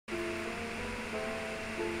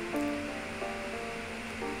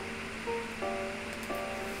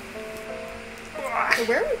So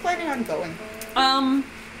where are we planning on going?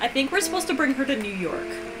 I think we're supposed to bring her to New York.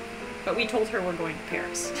 But we told her we're going to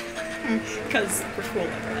Paris. Because we're cool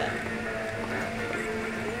like that.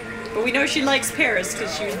 But we know she likes Paris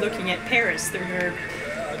because she was looking at Paris through her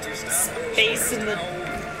space in the...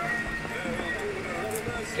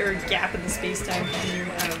 or gap in the space-time.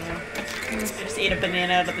 I don't know. I just ate a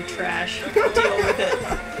banana out of the trash. Deal with it.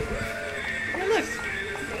 Oh look!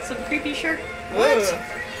 Some creepy shark. What?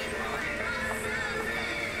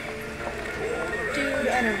 Dude,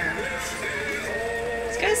 I don't know.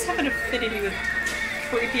 These guys have an affinity with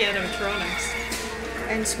creepy animatronics.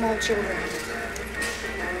 And small children.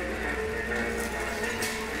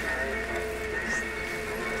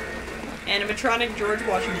 Animatronic George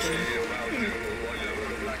Washington.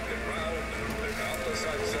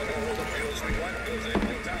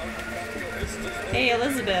 Hey,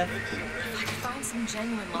 Elizabeth. If I could find some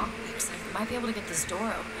genuine lockpicks, I might be able to get this door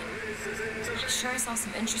open. I'm sure I saw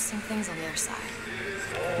some interesting things on the other side.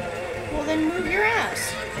 Well, then move your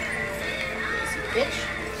ass. Lazy bitch.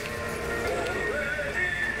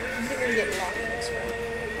 I think we're gonna get lockpicks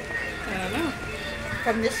from. I don't know.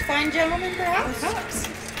 From this fine gentleman, perhaps? Perhaps.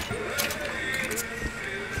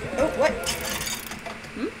 Oh, what?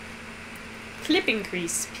 Clip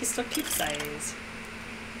increase. Pistol clip size.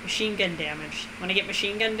 Machine gun damage. Want to get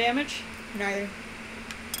machine gun damage? Neither.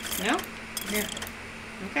 No? Yeah.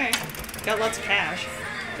 Okay. Got lots of cash.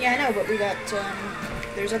 Yeah, I know, but we got,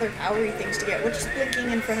 there's other powery things to get. We're just blinking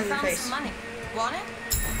in front of the Found face. some money. Want it?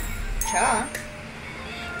 Cha.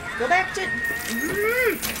 Go back to...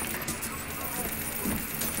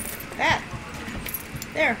 That.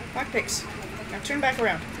 There. Lockpicks. Now turn back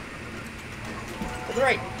around. To the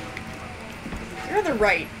right. You're on the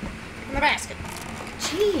right. In the basket.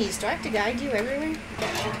 Jeez, do I have to guide you everywhere?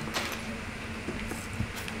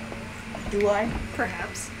 Do I?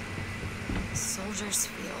 Perhaps. Soldier's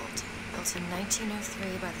Field, built in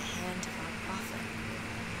 1903 by the hand of our prophet.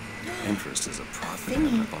 Interest is a profit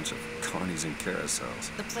and a bunch of carnies and carousels.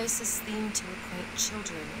 The place is themed to acquaint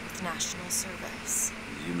children with national service.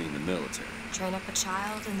 You mean the military? Train up a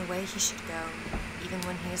child in the way he should go, even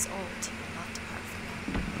when he is old, not depart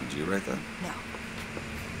from it. Did you write that? No.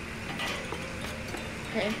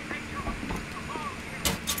 Okay.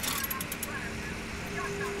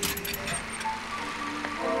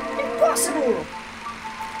 Impossible!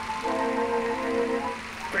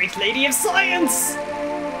 Great Lady of Science!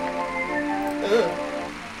 Ugh.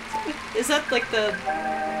 Is that like the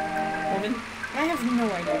woman? I have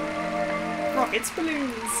no idea. Rockets,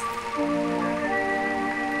 balloons.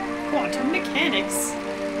 Quantum mechanics.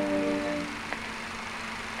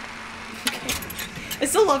 Okay. I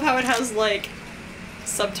still love how it has like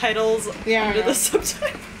subtitles under the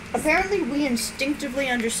subtitles. Apparently we instinctively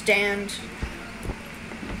understand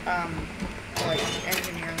like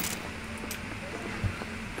engineering.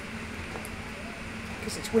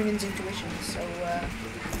 Because it's women's intuition, so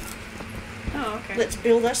Oh, okay. let's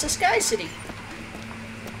build us a sky city.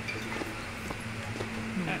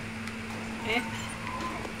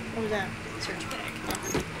 What was that? Search bag.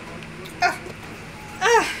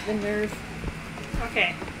 The nerve.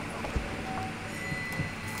 Okay.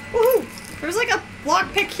 Woohoo! There's like a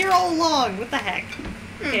lockpick here all along. What the heck?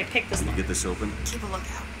 Okay, pick this Can you one. get this open? Keep a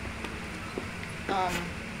lookout.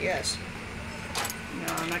 Yes.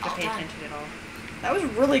 No, I'm not gonna pay attention at all. That was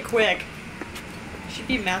really quick. Should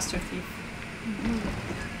be Master Thief.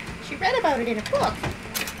 She read about it in a book.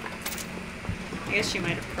 I guess she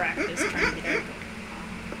might have practiced trying to get it.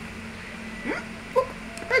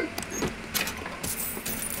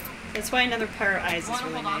 That's why another pair of eyes is Want to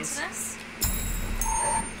really hold on nice. to this?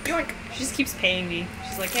 Yoink. She just keeps paying me.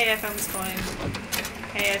 She's like, hey, I found this coin.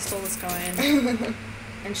 Hey, I stole this coin.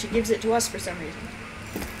 And she gives it to us for some reason.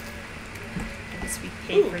 I guess we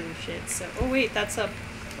pay for the shit, so... Oh, wait, that's a...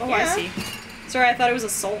 Oh, I Yeah. see. Sorry, I thought it was a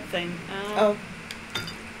salt thing. Oh,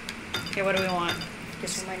 Okay, what do we want?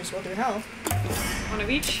 guess we might as well do health. One of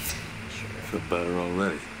each? I feel better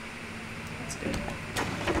already. That's good.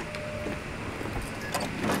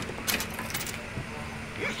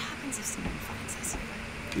 What happens if someone finds us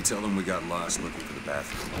here? You tell them we got lost looking for the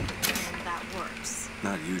bathroom. And that works.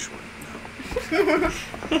 Not usually,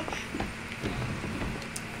 no.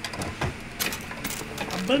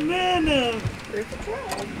 A banana! Worth a try.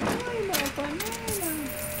 I'm a banana.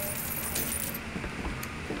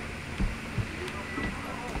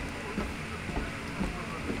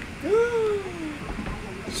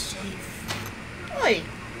 Safe. Oi.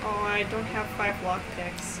 Oh, I don't have 5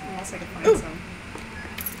 lockpicks. Unless I can find Ooh. some.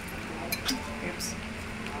 Oops.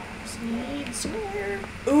 Need some more.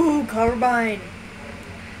 Ooh, carbine.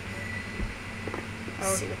 Oh.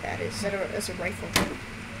 Let's see what that is. Is that that's a rifle?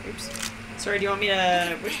 Oops. Sorry, do you want me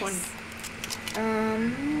to... Which one?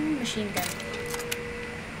 Machine gun.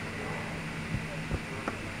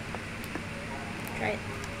 Try it.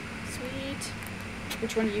 Sweet.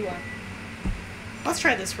 Which one do you want? Let's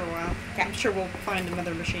try this for a while. Okay. I'm sure we'll find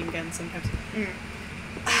another machine gun sometimes.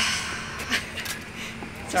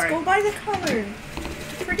 Just Sorry. go by the color.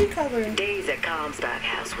 The pretty color. Days at Comstock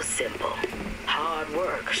House was simple. Hard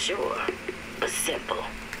work, sure, but simple.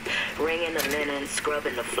 Wringing the linen,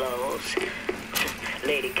 scrubbing the floors.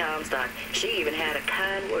 Lady Comstock, she even had a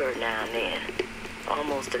kind word now and then.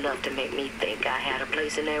 Almost enough to make me think I had a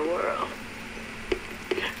place in their world.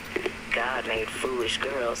 God made foolish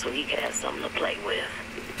girls so he could have something to play with.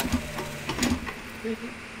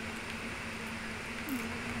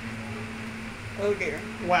 Oh dear.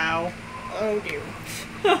 Wow. Oh dear.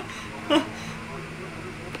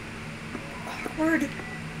 Awkward.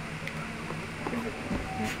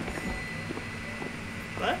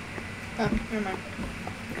 What? Oh, never mind.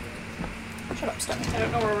 Shut up, stop. I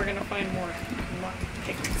don't know where we're gonna find more luck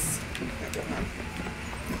picks. I don't know.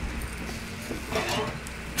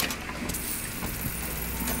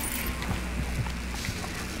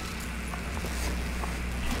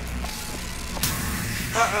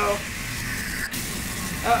 Uh-oh.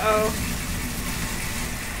 Uh-oh.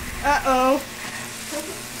 Uh-oh.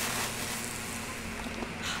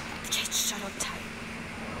 The gate's shut up tight.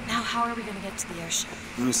 Now how are we gonna get to the airship?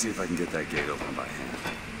 Let me see if I can get that gate open by hand.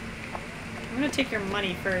 I'm gonna take your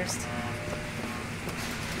money first.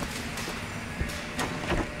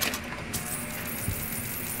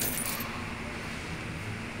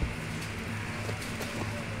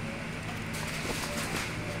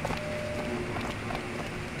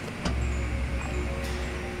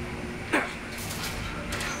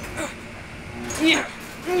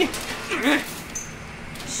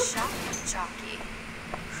 Shock jockey.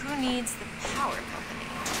 Who needs the power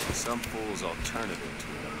company? Some fool's alternative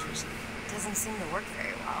to electricity. Doesn't seem to work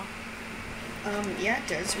very well. Yeah, it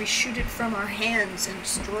does. We shoot it from our hands and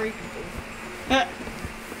destroy people.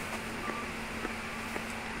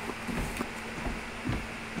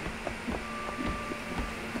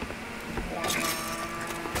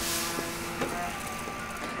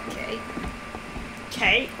 Okay.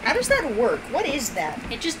 Okay. How does that work? What is that?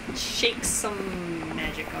 It just shakes some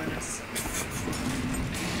magic on us.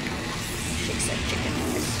 Shakes that chicken.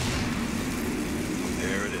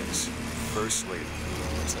 There it is. First lady.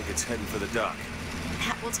 Looks like it's heading for the dock.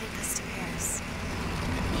 That will take us to Paris.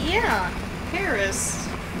 Yeah, Paris.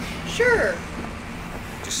 sure.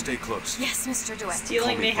 Just stay close. Yes, Mr. DeWitt. Stealing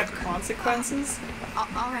Call me may have Booker. consequences. All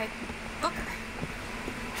right, Booker.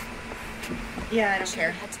 Yeah, I don't Should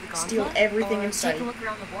care. we head to the Steal gondola, everything or in sight. Take a look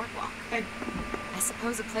around the boardwalk. I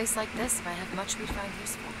suppose a place like this might have much we'd find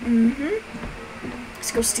useful. Mm-hmm.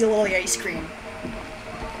 Let's go steal all the ice cream.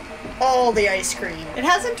 All the ice cream. It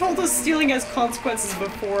hasn't told us stealing has consequences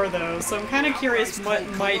before, though, so I'm kind of curious what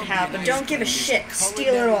might happen. Don't give a shit.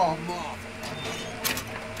 Steal it all.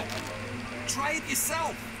 Try it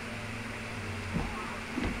yourself.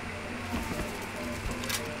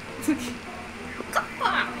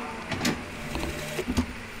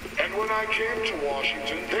 And when I came to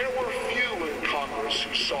Washington, there were few in Congress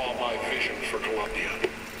who saw my vision for Columbia.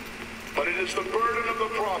 But it is the burden of the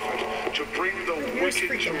prophet to bring the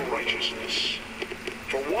wicked to righteousness.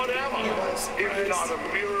 For what am I, if not a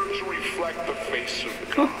mirror to reflect the face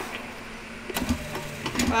of God?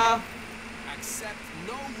 Accept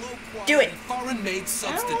no low-quality Do it. foreign-made I don't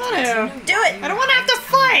substitute. want to. Do it! I don't want to have to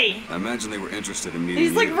fight. I imagine they were interested in meeting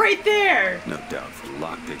He's like you. right there. No doubt for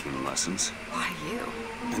lockpicking lessons. Why you?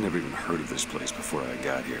 I never even heard of this place before I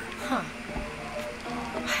got here. Huh.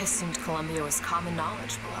 I assumed Columbia was common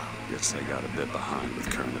knowledge below. Guess I got a bit behind with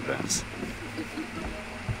current events.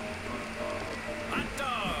 Hot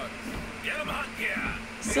dog. Get 'em hot, yeah.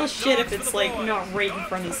 Still shit if it's like not right in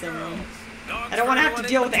front of someone. I don't want to have to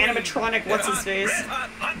deal with animatronic what's his face. Hot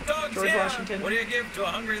dogs, George yeah. Washington. What do you give to a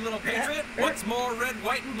hungry little patriot? What's more red,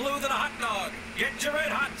 white, and blue than a hot dog? Get your red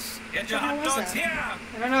hots. Get your What the hell hot was dogs that? here.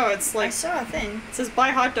 I don't know. It's I like saw a thing. it says buy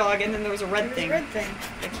hot dog and then there was a There red was thing. a red thing.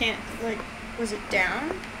 I can't. Like, was it down?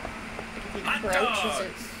 Like if you Hot crouch, is it?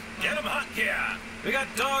 dogs. Get 'em hot, yeah. We got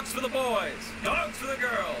dogs for the boys, dogs for the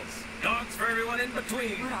girls, dogs for everyone in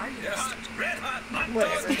between. What are you, They're hot, red hot, hot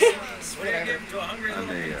Whatever. dogs. What do you Whatever. give to a hungry I'm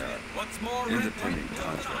little a, patriot? What's more red, independent white, blue than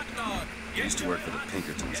a hot contractor. dog? Get Used to your work for red the hots.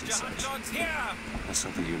 Pinkertons Get and your hot such. dogs here. That's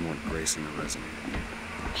something you'd want gracing a resume.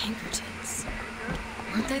 Pinkertons.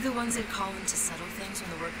 Weren't they the ones that call in to settle things when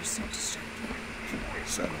the workers start to strike?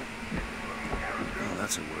 Settle. Well,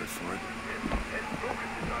 that's a word for it.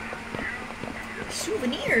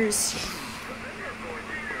 Souvenirs.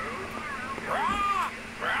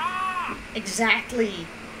 Exactly.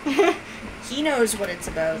 He knows what it's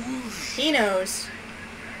about. He knows.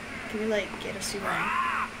 Can we, like, get a souvenir?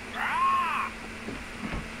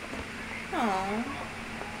 Aww.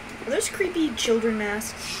 Are those creepy children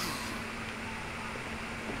masks?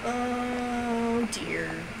 Oh dear.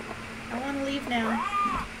 I want to leave now.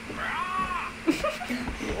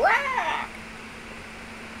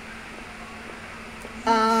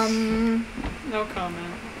 No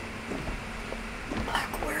comment.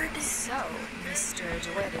 Awkward. So, Mr.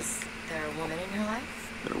 DeWitt, is there a woman in your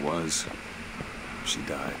life? There was. She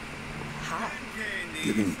died. How?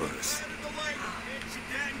 Giving birth.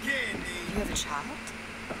 You have a child?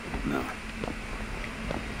 No.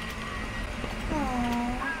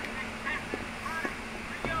 Aww.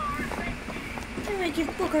 I'm gonna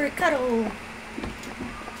give Booker a cuddle.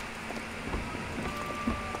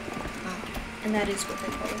 And that is what they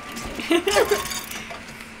call it.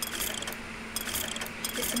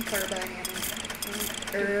 Get some carbine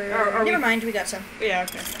ammo. Never mind, we got some. Yeah,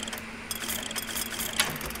 okay.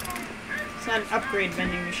 It's not an upgrade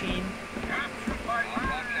vending machine. Our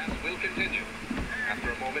broadcast will continue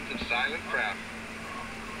after a moment of silent prayer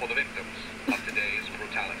for the victims of today's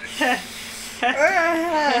brutality.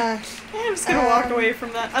 I'm just gonna walk away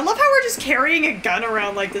from that. I love how we're just carrying a gun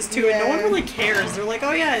around like this too, and no one really cares. They're like,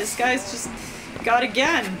 oh yeah, this guy's just got a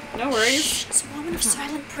gun. No worries. It's a moment of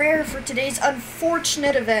silent prayer for today's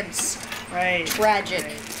unfortunate events. Right. Tragic.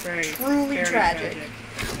 Right. Truly Very tragic.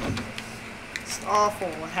 It's awful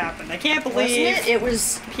what happened. I can't Wasn't believe it? It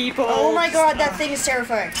was people. Oh my god, that thing is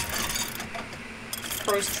terrifying.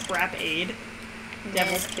 Crow's trap aid.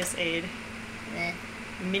 Devil's kiss aid. Meh.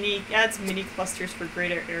 Adds mini clusters for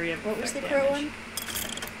greater area of What was the effect crow damage. one?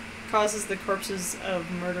 Causes the corpses of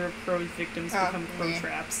murder of crow victims to become crow meh.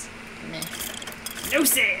 traps. Meh. No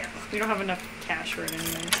sale! We don't have enough cash for it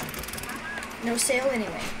anyways. No sale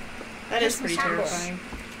anyway. That is Just pretty some samples. terrifying.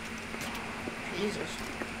 Jesus.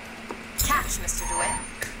 Catch, Mr. DeWitt.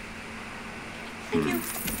 Thank you.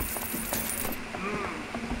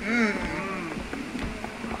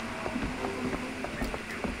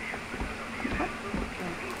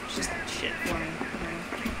 Just shit flying.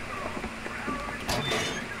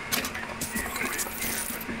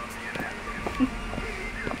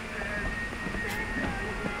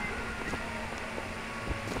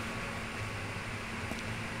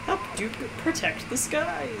 Help Duke protect the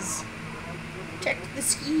skies Protect the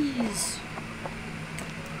skis.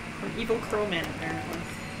 from evil crowman, apparently.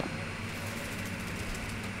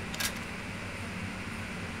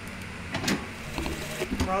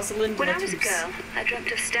 Rosalind When I was a Latouche. girl, I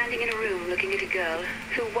dreamt of standing in a room looking at a girl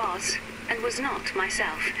who was and was not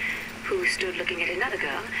myself, who stood looking at another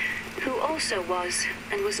girl who also was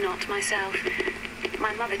and was not myself.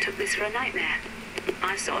 My mother took this for a nightmare.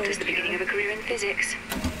 I saw it as the beginning of a career in physics.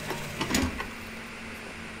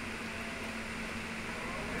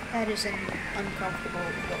 That is an uncomfortable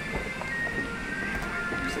billboard.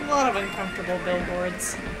 There's a lot of uncomfortable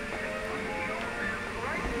billboards.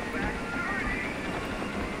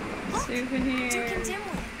 Souvenir. Duke and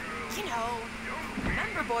Dimwit. You know,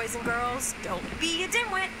 remember, boys and girls, don't be a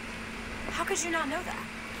dimwit. How could you not know that?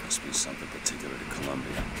 Must be something particular to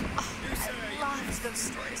Columbia. Oh, I loved those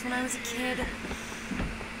stories when I was a kid.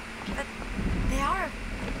 But they are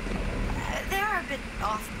a bit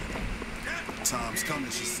off-putting. Tom's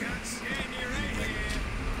coming, she says.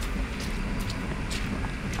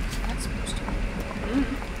 That's supposed to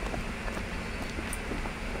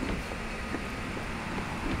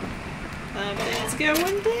Something's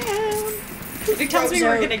going down. If it tells me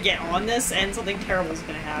we're gonna get on this and something terrible is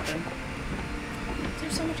gonna happen.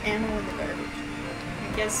 There's so much ammo in the garbage.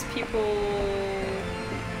 I guess people.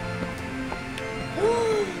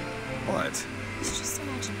 What? It's just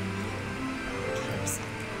imagining you. Kind of sick.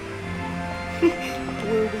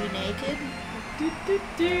 Were we naked?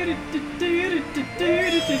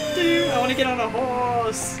 I want to get on a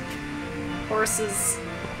horse. Horses.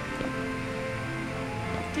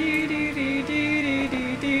 Okay,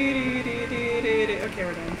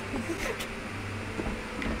 we're done.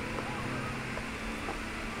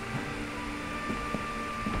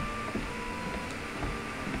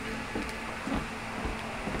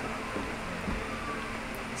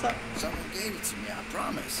 So, Someone gave it to me, I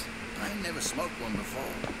promise. I ain't never smoked one before.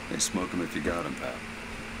 Hey, smoke 'em if you got 'em, pal.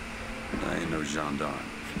 I ain't no gendarme.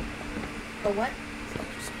 A what?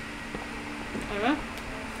 I don't know.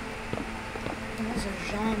 That was a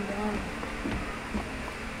gendarme.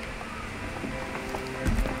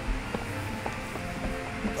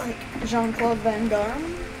 Like Jean-Claude Van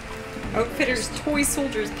Damme? Outfitters, toy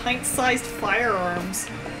soldiers, pint-sized firearms.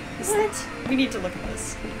 What? We need to look at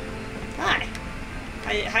this. Hi.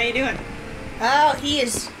 How you doing? Oh, he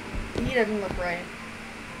doesn't look right.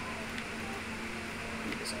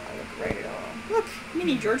 He does not look right at all. Look,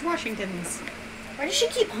 mini George Washingtons. Why does she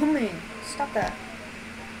keep humming? Stop that.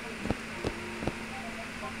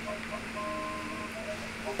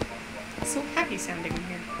 So happy sounding in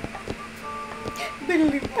here.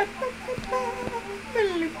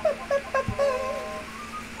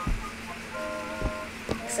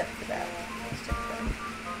 Except for that.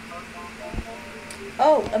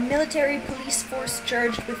 Oh, a military police force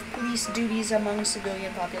charged with police duties among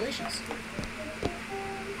civilian populations.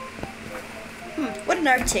 What an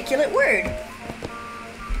articulate word.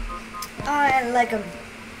 I like him.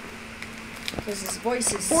 Because his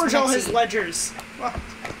voice is Forge all his sexy. ledgers. What?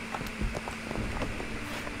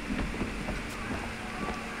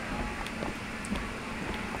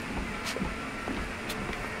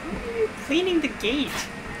 Cleaning the gate.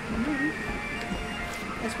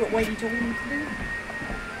 That's what Whitey told him to do.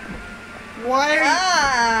 Why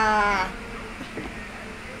are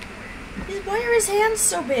Why are his hands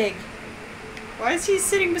so big? Why is he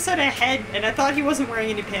sitting beside a head? And I thought he wasn't wearing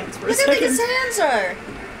any pants for a Look how second. big his hands are.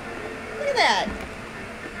 Look at that.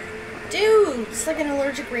 Dude, it's like an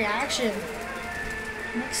allergic reaction.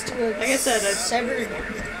 Next to a Like I said, severed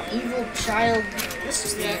evil child. Let's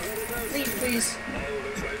just leave. Leave, please.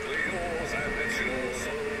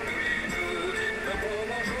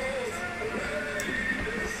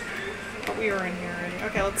 But we were in here already.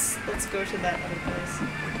 Okay, let's go to that other place.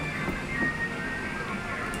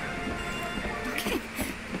 Okay,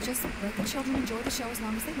 just let the children enjoy the show as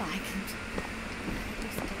long as they like.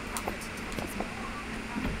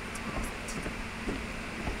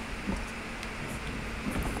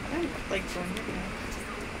 I don't like going right now.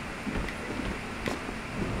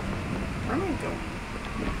 Where am I going?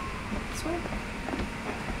 This way?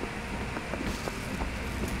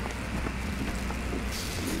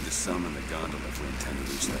 We need to summon the gondola if we intend to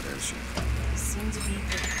reach that airship. Seem to be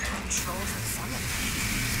the controls of summon.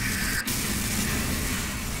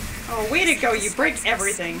 Oh, way to go! You break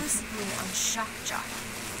everything. Exclusively on shock jock.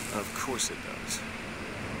 Of course it does.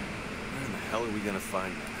 Where in the hell are we gonna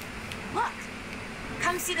find that? Look,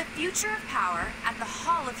 come see the future of power at the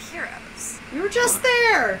Hall of Heroes. We were just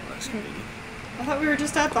there! Less convenient. I thought we were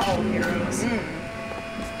just at the Hall of Heroes.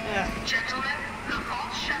 Yeah. Gentlemen, the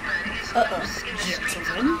false shepherd is Uh-oh. loose in the streets of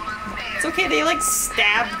Gentlemen? Holland It's okay, they like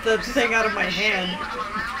stabbed the thing out of my hand. of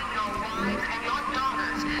allowing your wives and your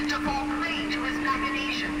daughters to fall prey to his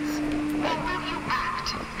machinations. Or will you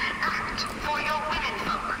act? Act for your women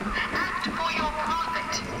folk. Act for your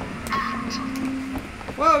prophet. Act.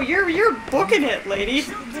 Whoa, you're booking it, lady.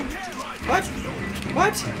 What?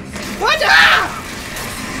 What? What? Ah!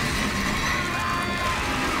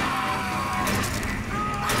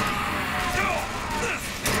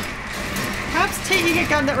 Perhaps taking a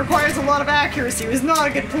gun that requires a lot of accuracy was not a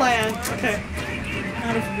good plan. Okay.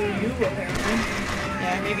 Not if you're you, apparently.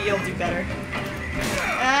 Yeah, maybe you'll do better.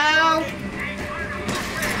 Ow!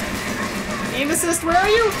 Aim assist, where are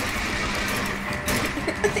you?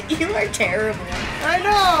 You are terrible. I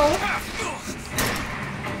know!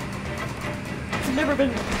 I've never been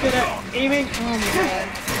good at aiming. Oh my god.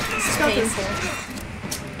 This is Got this. painful.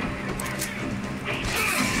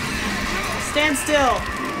 Stand still.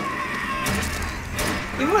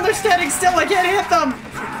 Even when they're standing still, I can't hit them!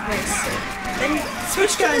 Nice. Then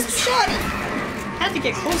switch guns. Shoddy. Had to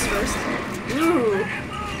get close first. Ooh.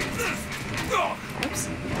 Oops.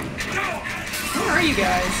 Where are you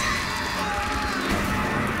guys?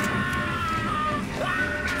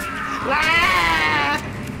 Ah!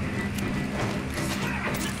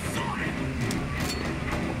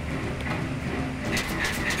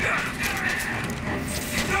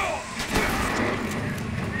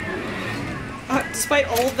 Despite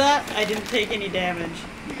all of that, I didn't take any damage.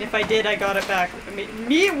 If I did, I got it back. I mean,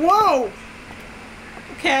 whoa!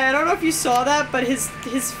 Okay, I don't know if you saw that, but his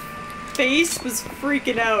face was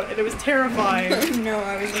freaking out, and it was terrifying. No,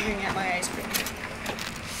 I was looking at my ice cream.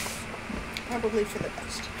 Probably for the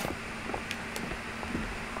best.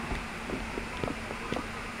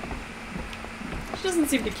 She doesn't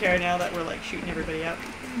seem to care now that we're like shooting everybody up.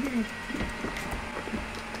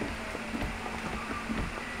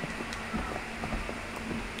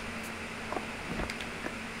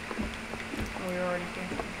 Oh, we were already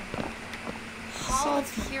here. Hall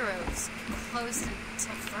of Heroes closed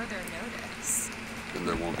until further notice. Then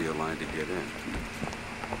there won't be a line to get in.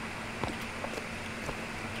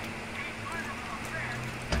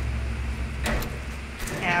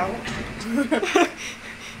 Ow.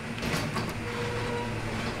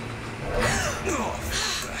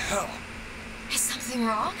 hell? Is something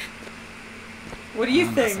wrong? What do you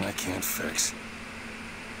Nothing think? I can't fix.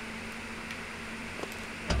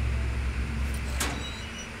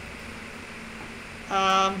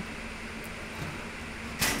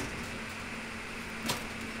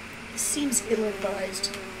 This seems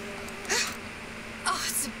ill-advised. Oh,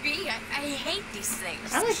 it's a bee. I hate these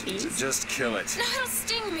things. I like these. Just kill it. No, it'll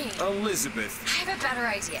sting me. Elizabeth. I have a better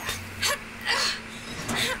idea.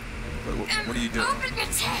 What are you doing? Open your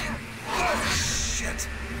tear. Shit.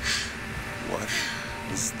 What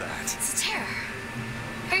is that? It's a tear.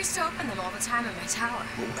 I used to open them all the time in my tower.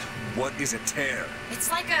 What is a tear? It's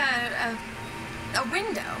like a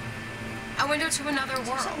window. A window to another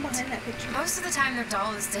world. Something behind that picture. Most of the time they're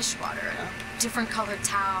dull as dishwater. A different colored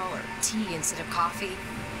towel or tea instead of coffee.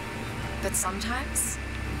 But sometimes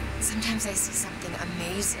I see something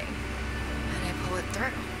amazing. And I pull it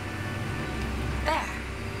through. There.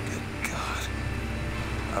 Good God.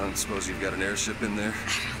 I don't suppose you've got an airship in there?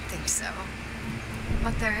 I don't think so.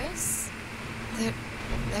 But there is.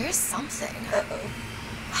 There is something. Uh-oh.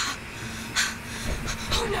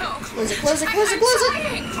 Oh no! Close it, close it, close it, close it!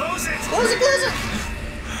 Close it! Close it, close it!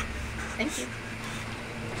 Thank you.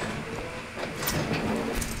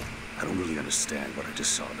 I don't really understand what I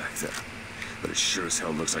just saw back there. But it sure as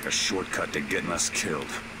hell looks like a shortcut to getting us killed.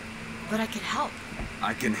 But I could help.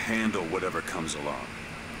 I can handle whatever comes along.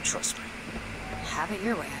 Trust me. Have it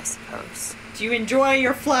your way, I suppose. Do you enjoy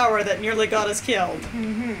your flower that nearly got us killed?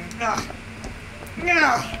 Mm-hmm. Ugh.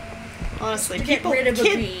 Ugh. Honestly, To get rid of a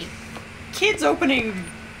bee. kids opening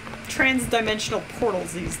trans-dimensional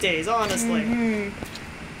portals these days, honestly. Mm-hmm.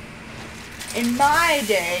 In my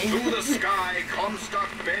day. To the sky Comstock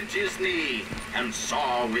bent his knee and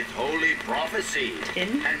saw with holy prophecy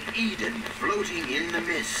In? an Eden floating in the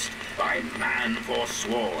mist, by man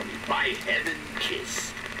forsworn, by heaven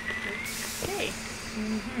kissed. Okay.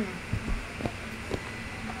 Mm-hmm.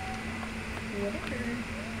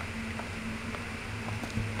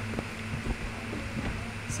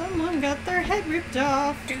 Someone got their head ripped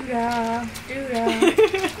off. Doo-dah,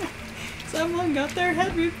 doo-dah. Someone got their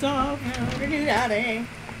head ripped off. Doo-dah-day.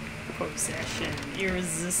 Possession.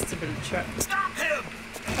 Irresistible trap. Stop him!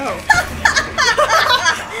 Oh.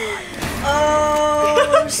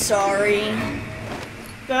 Oh, sorry.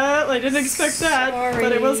 I didn't expect that,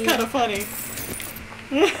 but it was Sorry. kind of funny.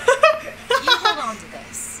 You hold on to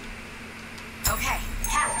this. Okay,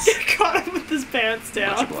 catch. Caught him with his pants Much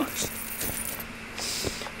down. obliged.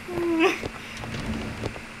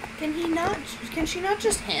 Can he not? Can she not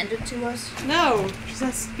just hand it to us? No, she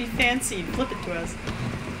has to be fancy and flip it to us.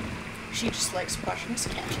 She just likes pushing his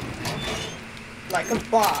cat. Like a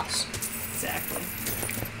boss. Exactly.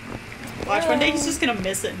 Watch, one day he's just gonna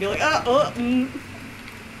miss it and be like, He's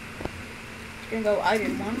gonna go, I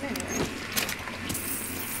didn't want it anyway.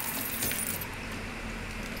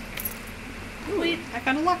 Ooh, I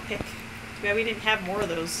found a lockpick. Too bad we didn't have more of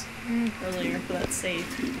those earlier for that save.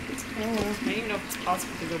 Oh well. I don't even know if it's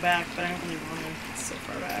possible to go back, but I don't really want to. It's so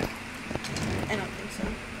far back. I don't think so.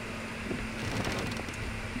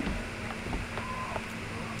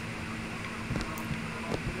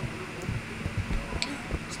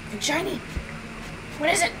 Something shiny. What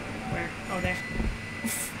is it? Where? Oh, there.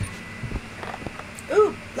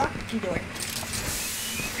 Ooh, lock-picking door.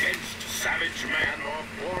 Against savage man or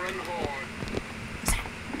foreign horde.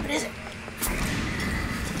 What is it?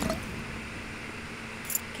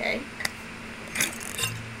 Okay.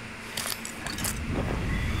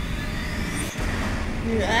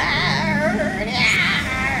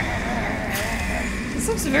 This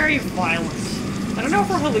looks very violent. I don't know if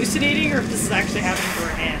we're hallucinating or if this is actually happening to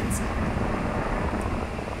our hands.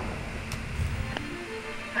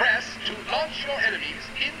 Press to launch your enemies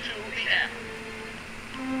into the air.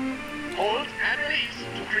 Hold and release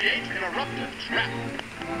to create an eruptive trap.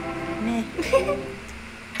 Meh.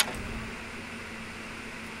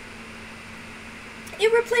 It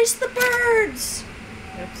replaced the birds!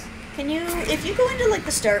 Oops. Can you, if you go into like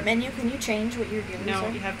the start menu, can you change what you're doing? No,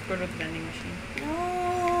 you have to go to the vending machine.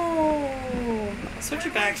 No. I'll switch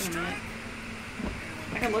it back in a minute.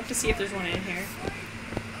 I can look to see if there's one in here.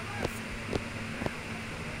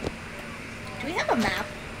 Do we have a map?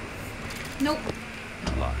 Nope.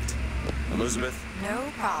 Locked. Elizabeth? No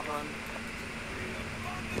problem.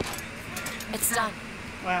 It's done.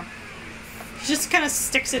 Wow. She just kind of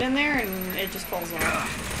sticks it in there and it just falls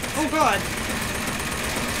off. Oh god.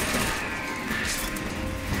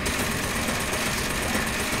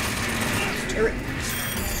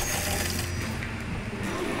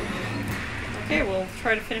 Okay, we'll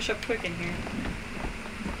try to finish up quick in here.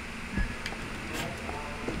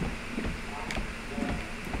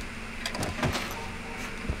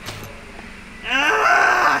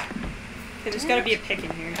 there's gotta be a pick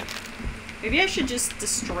in here. Maybe I should just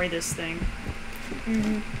destroy this thing.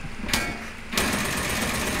 Mm-hmm.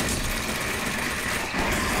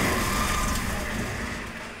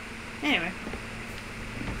 Anyway.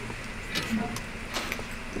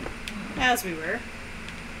 As we were.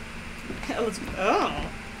 Oh.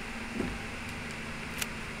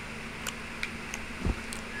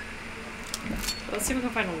 Let's see if we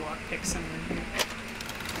can find a lockpick somewhere in here.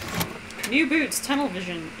 New boots, tunnel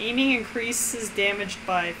vision. Aiming increases damage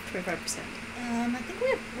by 25%. I think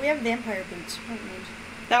we have vampire boots.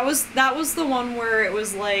 That was the one where it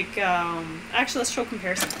was like actually let's show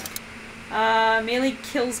comparison. Melee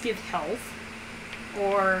kills give health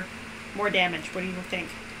or more damage. What do you think?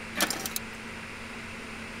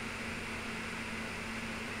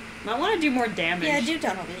 I want to do more damage. Yeah, do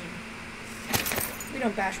tunnel vision. We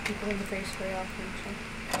don't bash people in the face very often, so.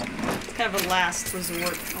 It's kind of a last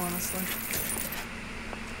resort, honestly.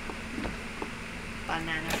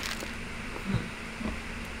 Banana.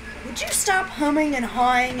 Would you stop humming and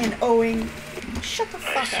hawing and owing? Shut the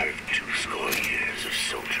fuck up. I served 2 years of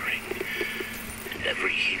soldiering, and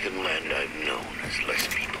every heathen land I've known has less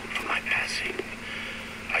people for my passing.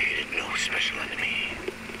 I hated no special enemy.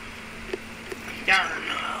 Until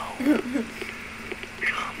now.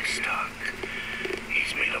 Comstock.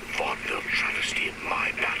 He's made a vaudeville travesty of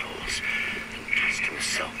my battles and cast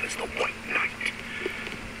himself as the White Knight.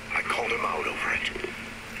 I called him out over it,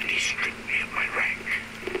 and he stripped me of my rank.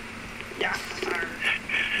 Yeah. That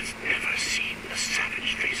man has never seen the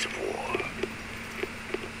savage face of war.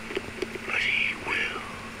 But he will.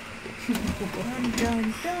 Dun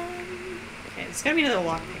dun dun. Okay, there's gotta be another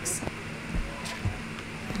lockpicks.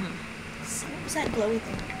 What was that glowy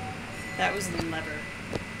thing? That was the lever.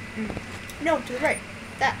 No, to the right.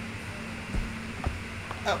 That.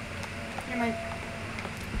 Oh. Never mind.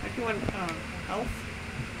 If you want health.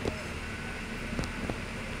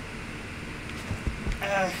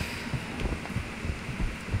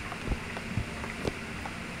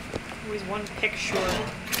 Always one pick short.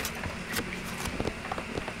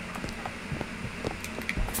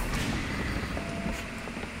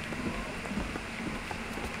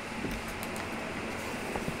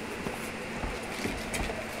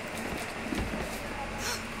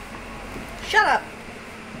 Shut up!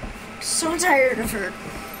 I'm so tired of her.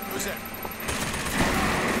 Who's that?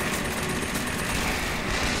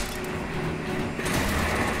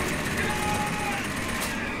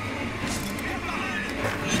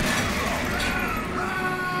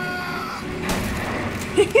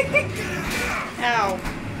 Ow.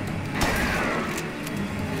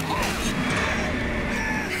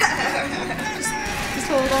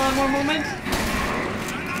 just hold on one moment.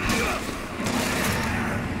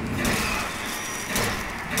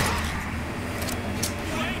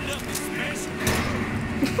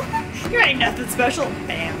 You ain't nothing special.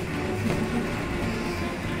 Bam.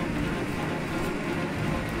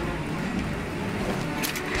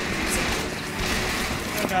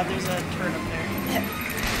 Oh god, there's a turret up there.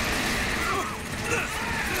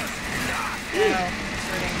 Ow, it's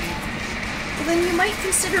hurting me. Well, then you might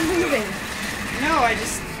consider moving. No, I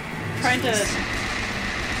just trying to.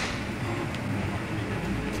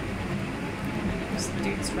 This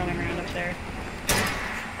dude's running around up there.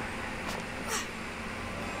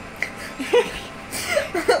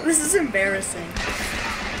 This is embarrassing.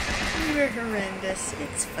 You're horrendous.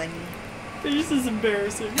 It's funny. Face is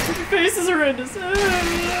embarrassing. Your face is horrendous.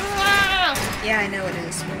 Yeah, I know it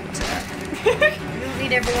is, but you don't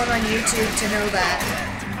need everyone on YouTube to know that.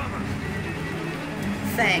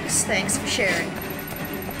 Thanks for sharing.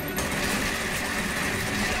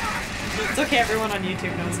 It's okay, everyone on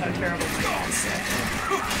YouTube knows how terrible my god is.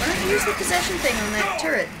 Why don't you use the possession thing on that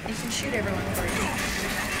turret? You can shoot everyone for you.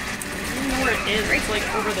 I don't know where it is. It's like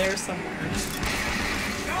over there somewhere.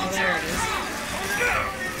 Oh, there it is.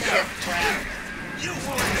 Shit. Crap.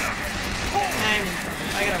 I'm in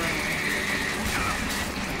trouble. I gotta run away.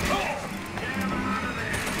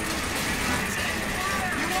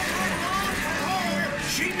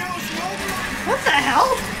 What the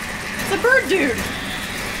hell? It's a bird dude!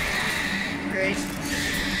 Great.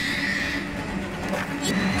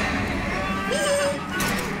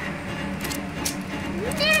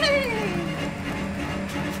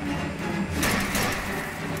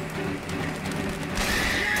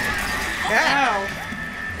 Ow.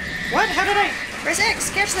 What? How did I? Press X,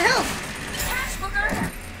 catch the health!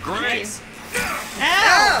 Great.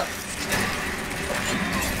 Ow!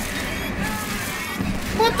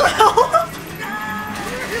 What the hell?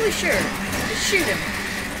 I'm not really sure. Just shoot him.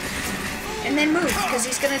 And then move, because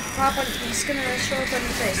he's gonna pop on, he's gonna show up on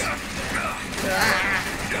your face.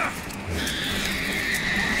 Ah.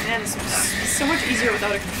 Man, Man, this is so much easier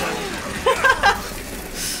without a controller.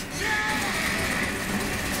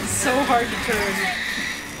 It's so hard to turn.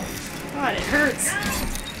 God, it hurts.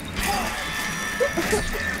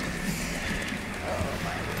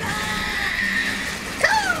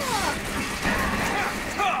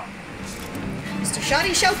 Mr.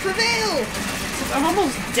 Shoddy shall prevail! I'm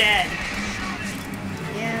almost dead.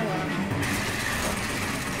 Yeah, well.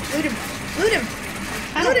 Loot him! Loot him!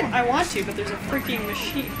 I want to, but there's a freaking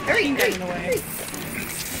machine gun in the way.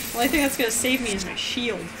 The only thing that's gonna save me is my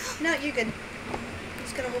shield. No, you're good.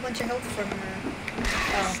 Just got a whole bunch of health from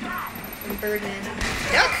Birdman.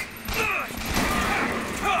 Duck!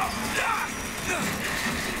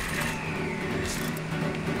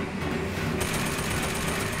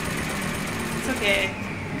 It's okay.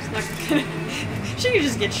 It's not gonna. She can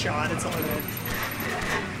just get shot. It's all good.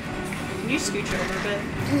 Can you scooch over a bit?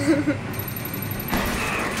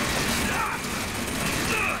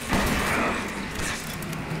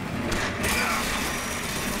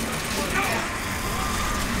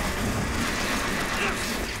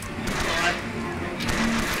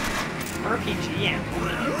 RPG, yeah.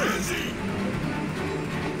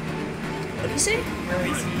 What did you say? Where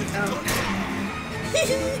is he? Oh.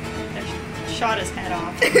 That shot his head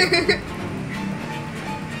off.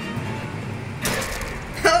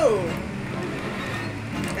 Oh!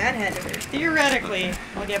 That had to hurt. Theoretically,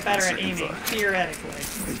 I'll get better at aiming. Theoretically. I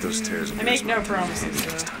think those tears I make no promises,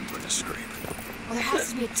 though. Well, there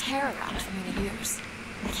has to be a tear around for me to use.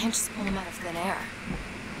 I can't just pull them out of thin air.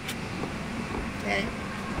 Okay.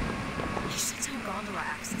 I should have gondola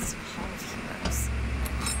access to the Hall of Heroes.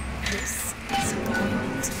 This is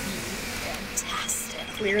going to be fantastic.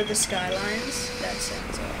 Clear the skylines? That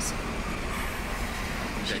sounds awesome.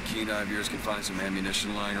 That keen eye of yours can find some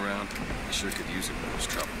ammunition lying around. I sure could use it when there's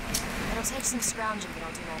trouble. It'll take some scrounging, but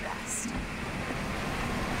I'll do my best.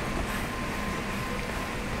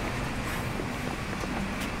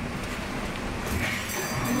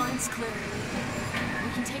 The line's clear. We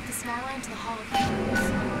can take the skyline to the Hall of Heroes,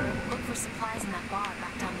 or look for supplies in that bar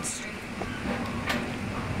back down the street.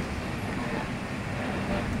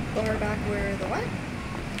 Bar back where the what?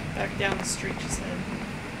 Back down the street, she said.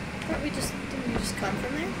 Thought didn't we just come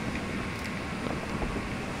from there?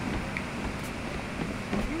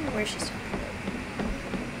 I don't know where she's talking about.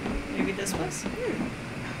 Maybe this was?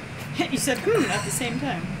 You said at the same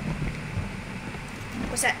time.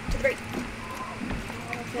 What's that? To the right.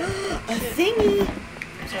 A thingy!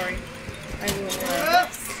 Sorry. I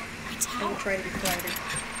will try to be quieter.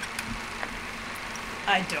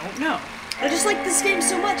 I don't know. I just like this game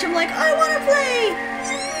so much, I'm like, I want to play!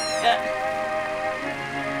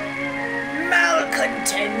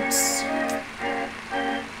 Malcontents!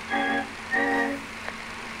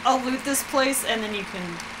 I'll loot this place and then you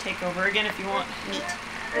can take over again if you want. Neat.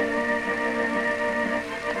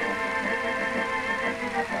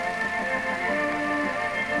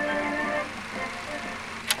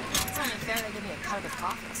 It's only fair they give me a cut of the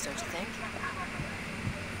profits, don't you think?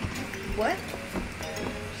 What?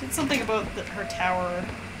 She said something about her tower.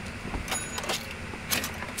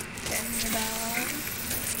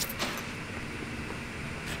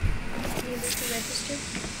 Needed to register?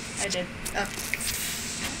 I did. Oh.